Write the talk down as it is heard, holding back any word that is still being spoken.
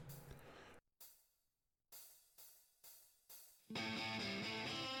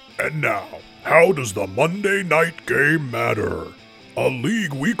And now, how does the Monday Night Game matter? A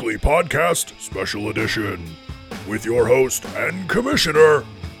League Weekly Podcast Special Edition. With your host and commissioner,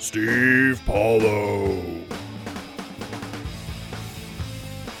 Steve Paulo.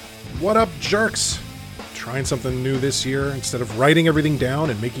 What up, jerks? Trying something new this year. Instead of writing everything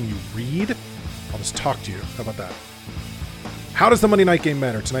down and making you read, I'll just talk to you. How about that? How does the Monday Night Game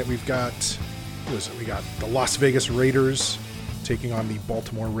matter? Tonight we've got, who is it? We got the Las Vegas Raiders taking on the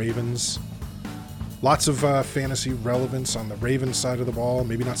Baltimore Ravens. Lots of fantasy relevance on the Ravens side of the ball.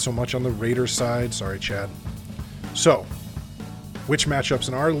 Maybe not so much on the Raiders side. Sorry, Chad. So, which matchups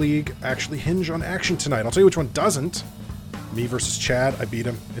in our league actually hinge on action tonight? I'll tell you which one doesn't. Me versus Chad. I beat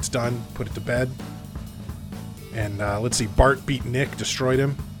him. It's done. Put it to bed. And let's see. Bart beat Nick. Destroyed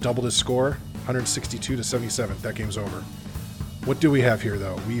him. Doubled his score. 162 to 77. That game's over. What do we have here,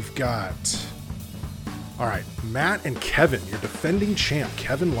 though? We've got... All right, Matt and Kevin, your defending champ,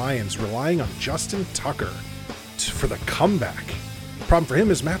 Kevin Lyons, relying on Justin Tucker for the comeback. The problem for him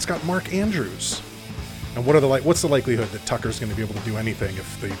is Matt's got Mark Andrews. And what's the likelihood that Tucker's going to be able to do anything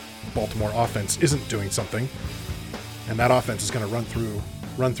if the Baltimore offense isn't doing something? And that offense is going to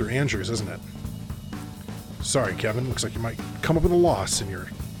run through Andrews, isn't it? Sorry, Kevin. Looks like you might come up with a loss in your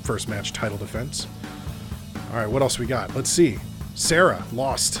first match title defense. All right, what else we got? Let's see. Sarah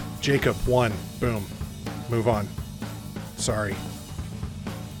lost. Jacob won. Boom. Move on. Sorry.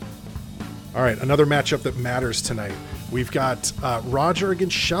 All right, another matchup that matters tonight. We've got Roger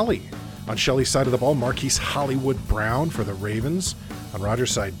against Shelley. On Shelley's side of the ball, Marquise Hollywood Brown for the Ravens. On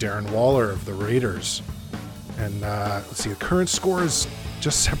Roger's side, Darren Waller of the Raiders. And let's see, the current score is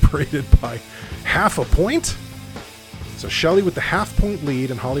just separated by half a point. So Shelley with the half-point lead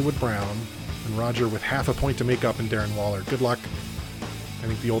and Hollywood Brown, and Roger with half a point to make up in Darren Waller. Good luck. I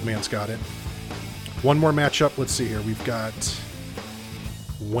think the old man's got it. One more matchup. Let's see here. We've got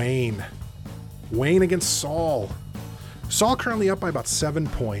Wayne. Wayne against Saul. Saul currently up by about 7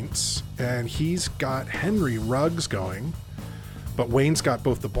 points, and he's got Henry Ruggs going. But Wayne's got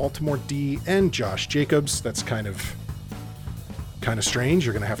both the Baltimore D and Josh Jacobs. That's kind of strange.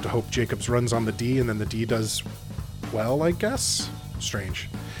 You're going to have to hope Jacobs runs on the D, and then the D does well, I guess. Strange.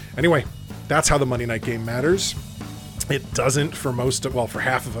 Anyway, that's how the Monday Night Game matters. It doesn't for for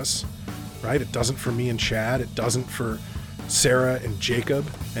half of us. Right? It doesn't for me and Chad. It doesn't for Sarah and Jacob.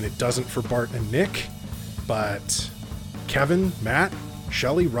 And it doesn't for Bart and Nick. But Kevin, Matt,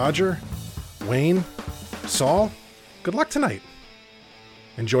 Shelley, Roger, Wayne, Saul, good luck tonight.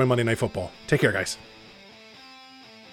 Enjoy Monday Night Football. Take care, guys.